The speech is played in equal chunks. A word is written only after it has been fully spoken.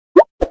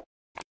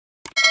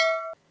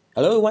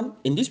Hello everyone,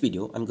 in this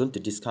video I'm going to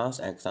discuss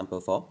an example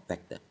for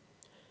vector.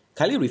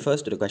 Kindly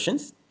refers to the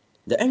questions.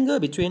 The angle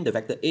between the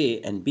vector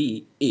A and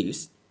B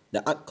is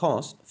the arc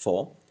cos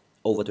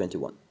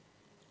 4/21.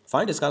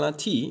 Find the scalar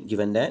t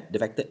given that the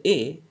vector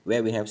A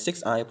where we have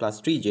 6i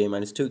plus 3j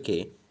minus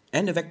 2k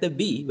and the vector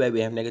B where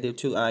we have negative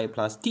 2i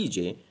plus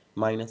tj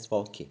minus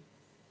 4k.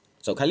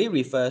 So kindly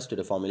refers to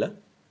the formula.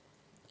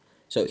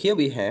 So here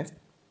we have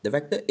the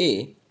vector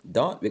A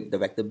dot with the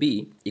vector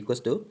B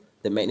equals to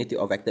the magnitude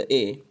of vector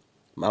A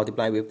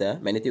multiplied with the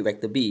magnitude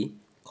vector B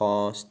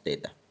cos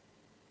theta.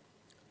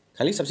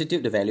 Kindly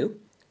substitute the value.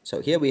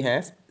 So here we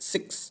have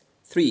 6,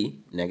 3,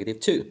 negative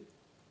 2.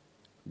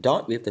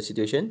 Dot with the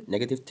situation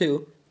negative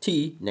 2,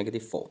 t,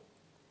 negative 4.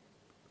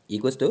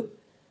 Equals to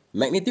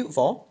magnitude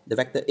for the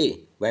vector A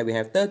where we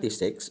have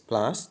 36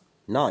 plus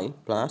 9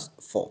 plus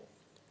 4.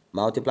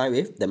 Multiply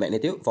with the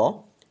magnitude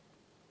for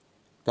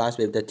plus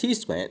with the t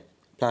squared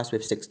plus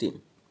with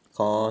 16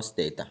 cos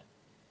theta.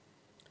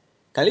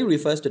 Kindly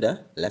refers to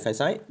the left hand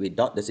side. We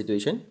dot the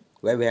situation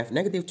where we have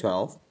negative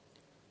 12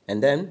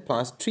 and then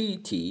plus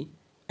 3t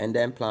and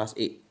then plus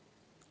 8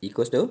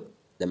 equals to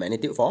the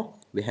magnitude for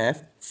we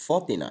have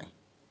 49.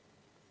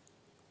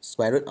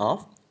 Square root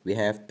of we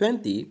have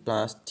 20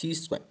 plus t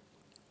squared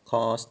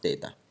cos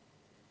theta.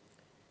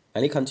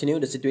 Kindly continue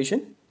the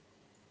situation.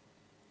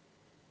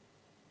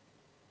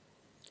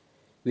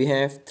 We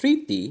have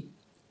 3t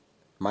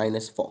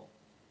minus 4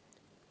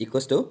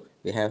 equals to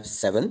we have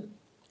 7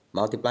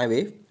 multiply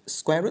with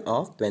square root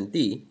of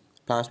 20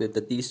 plus with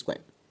the t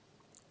squared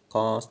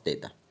cos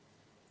theta.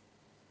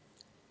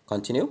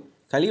 Continue.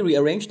 Kindly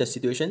rearrange the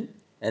situation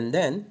and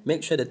then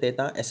make sure the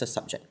theta as a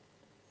subject.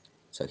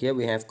 So here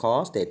we have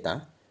cos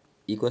theta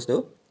equals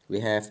to we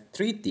have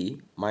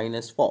 3t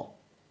minus 4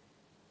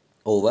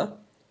 over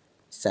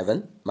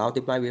 7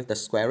 multiply with the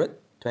square root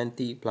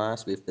 20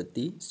 plus with the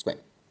t squared.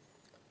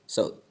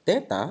 So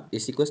theta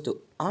is equals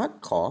to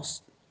arc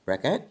cos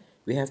bracket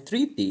we have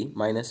 3t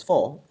minus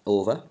 4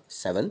 over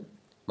 7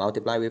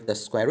 multiply with the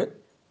square root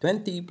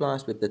 20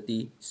 plus with the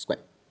t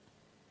squared.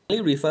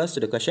 It refers to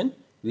the question.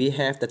 We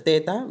have the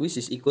theta which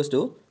is equals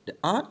to the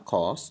arc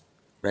cos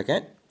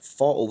bracket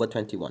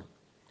 4/21.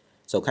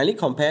 So kindly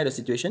compare the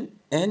situation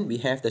and we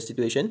have the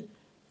situation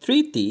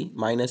 3t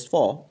minus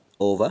 4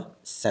 over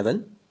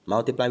 7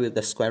 multiply with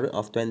the square root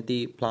of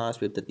 20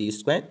 plus with the t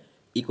squared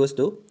equals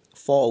to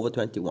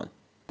 4/21.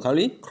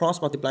 Kindly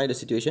cross multiply the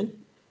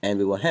situation and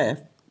we will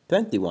have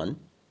 21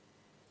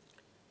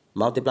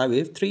 multiply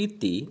with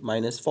 3t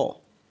minus 4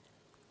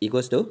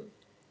 equals to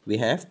we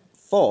have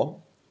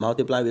 4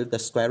 multiply with the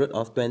square root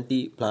of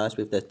 20 plus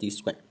with the t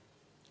squared.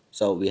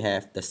 So we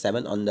have the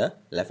 7 on the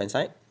left hand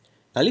side.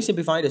 Kindly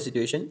simplify the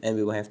situation and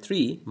we will have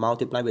 3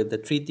 multiply with the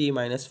 3t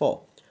minus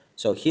 4.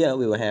 So here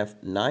we will have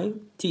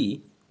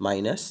 9t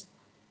minus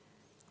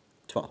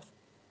 12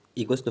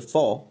 equals to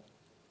 4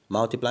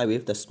 multiply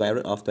with the square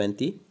root of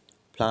 20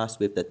 plus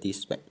with the t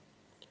squared.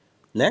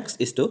 Next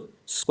is to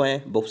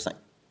square both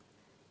sides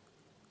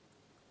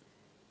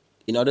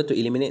in order to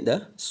eliminate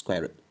the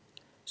square root.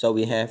 So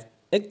we have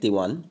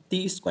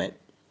 81t squared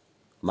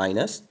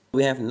minus,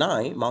 we have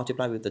 9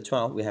 multiplied with the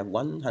 12, we have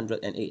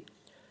 108.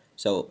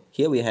 So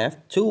here we have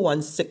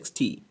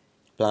 216t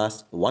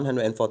plus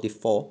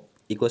 144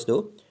 equals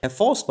to, have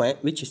 4 squared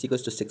which is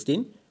equals to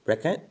 16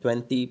 bracket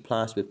 20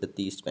 plus with the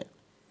t squared.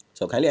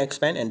 So kindly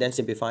expand and then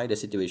simplify the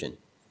situation.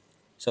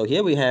 So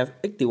here we have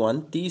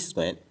 81t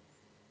squared.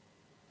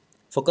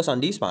 Focus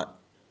on this part.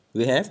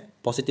 We have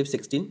positive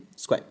 16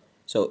 squared.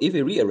 So if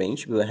we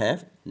rearrange, we will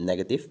have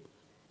negative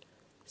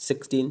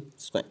 16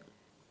 squared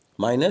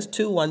minus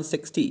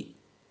 216t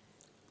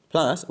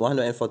plus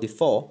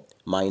 144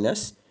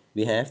 minus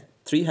we have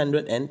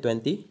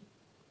 320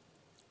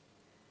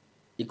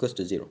 equals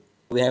to 0.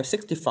 We have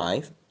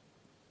 65t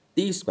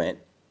squared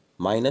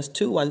minus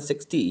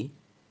 216t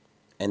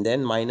and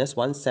then minus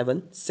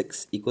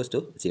 176 equals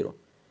to 0.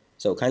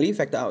 So kindly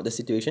factor out the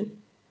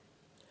situation.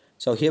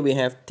 So here we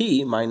have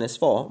t minus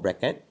 4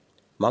 bracket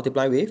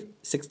multiply with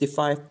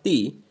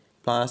 65t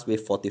plus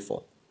with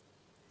 44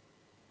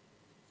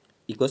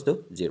 equals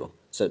to 0.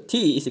 So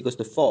t is equals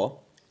to 4,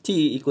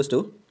 t equals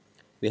to,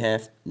 we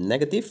have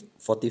negative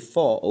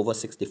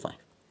 44/65.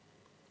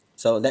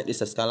 So that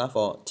is a scalar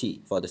for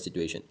t for the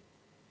situation.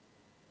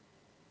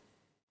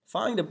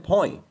 Find the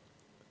point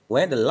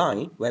where the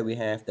line, where we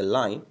have the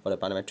line for the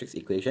parametric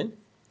equation,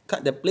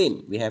 cut the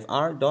plane, we have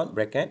r dot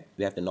bracket,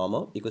 we have the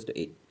normal equals to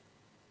 8.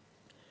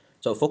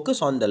 So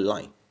focus on the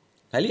line.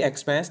 Kindly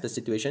express the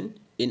situation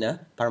in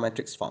a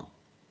parametric form.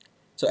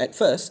 So at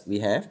first we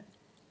have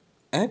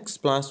x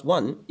plus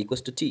 1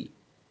 equals to t.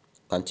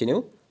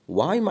 Continue,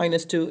 y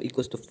minus 2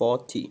 equals to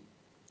 4t.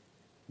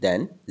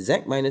 Then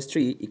z minus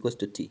 3 equals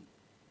to t.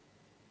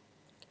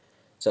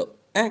 So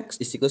x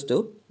is equals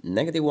to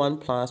negative 1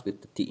 plus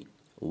with the t.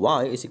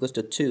 Y is equals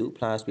to 2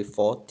 plus with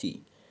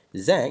 4t.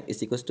 Z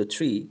is equals to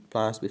 3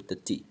 plus with the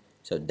t.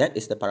 So that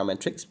is the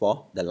parametrics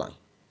for the line.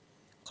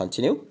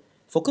 Continue.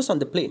 Focus on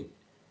the plane.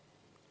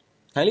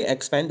 Kindly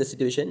expand the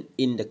situation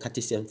in the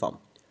Cartesian form.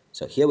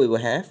 So here we will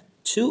have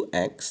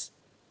 2x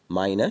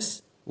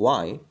minus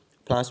y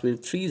plus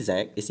with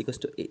 3z is equals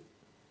to 8.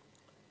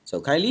 So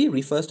kindly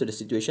refers to the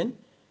situation.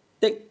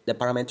 Take the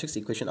parametric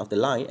equation of the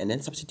line and then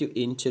substitute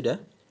into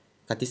the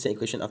Cartesian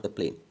equation of the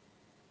plane.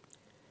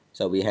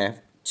 So we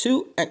have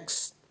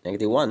 2x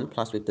negative 1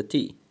 plus with the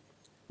t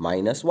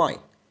minus y.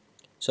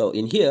 So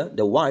in here,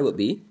 the y would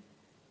be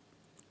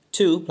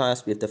 2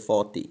 plus with the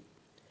 4t.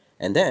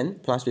 And then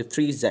plus with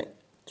 3z,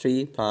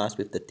 3 plus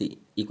with the t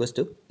equals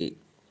to 8.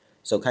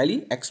 So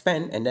kindly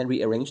expand and then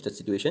rearrange the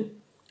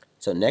situation.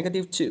 So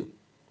negative 2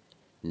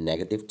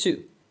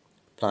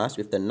 plus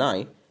with the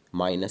 9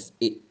 minus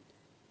 8.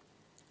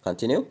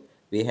 Continue.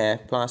 We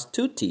have plus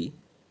 2t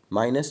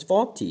minus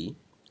 4t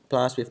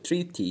plus with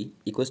 3t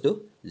equals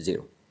to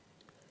 0.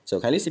 So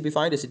kindly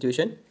simplify the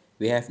situation.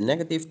 We have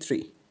negative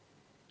 3.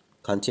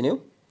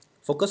 Continue.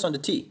 Focus on the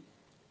t.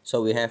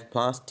 So we have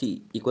plus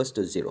t equals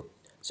to 0.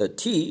 So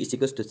t is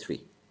equals to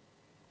 3.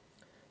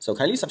 So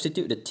kindly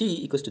substitute the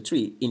t equals to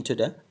 3 into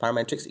the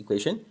parametric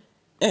equation,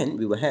 and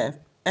we will have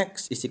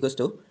x is equals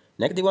to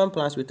negative 1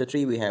 plus with the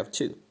 3 we have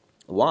 2.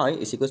 Y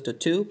is equals to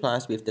 2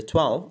 plus with the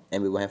 12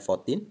 and we will have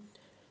 14.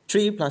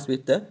 3 plus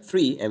with the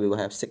 3 and we will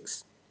have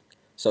 6.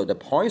 So the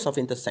points of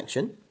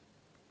intersection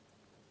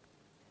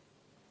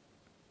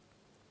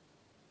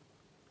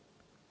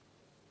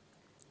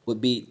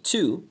would be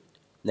 2,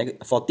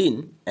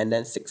 14 and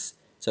then 6.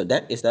 So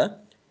that is the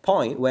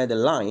point where the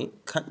line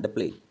cut the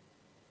plane.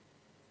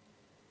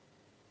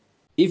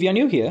 If you are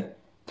new here,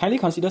 kindly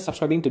consider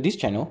subscribing to this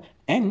channel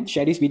and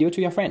share this video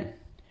to your friend.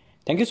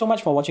 Thank you so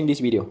much for watching this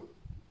video.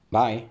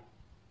 Bye.